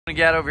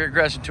Gat over here,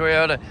 Gresham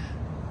Toyota.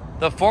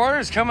 The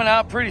 4Runner is coming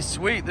out pretty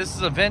sweet. This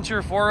is a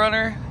Venture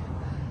 4Runner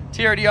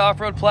TRD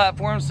off-road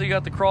platform. So you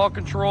got the crawl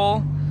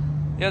control.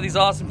 You have these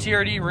awesome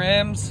TRD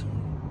rims,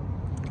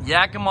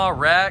 Yakima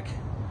rack,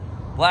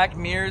 black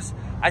mirrors.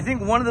 I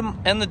think one of them,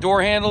 and the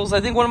door handles.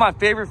 I think one of my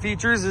favorite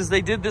features is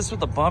they did this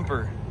with a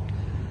bumper.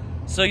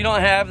 So you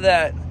don't have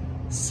that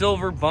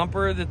silver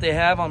bumper that they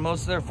have on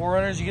most of their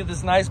 4Runners. You get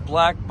this nice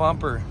black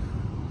bumper,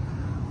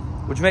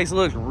 which makes it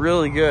look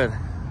really good.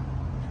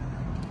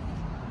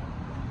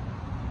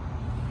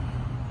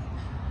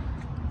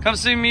 Come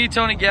see me,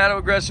 Tony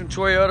Gatto, Gresham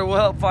Toyota. We'll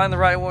help find the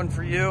right one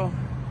for you.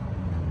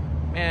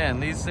 Man,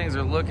 these things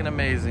are looking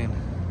amazing.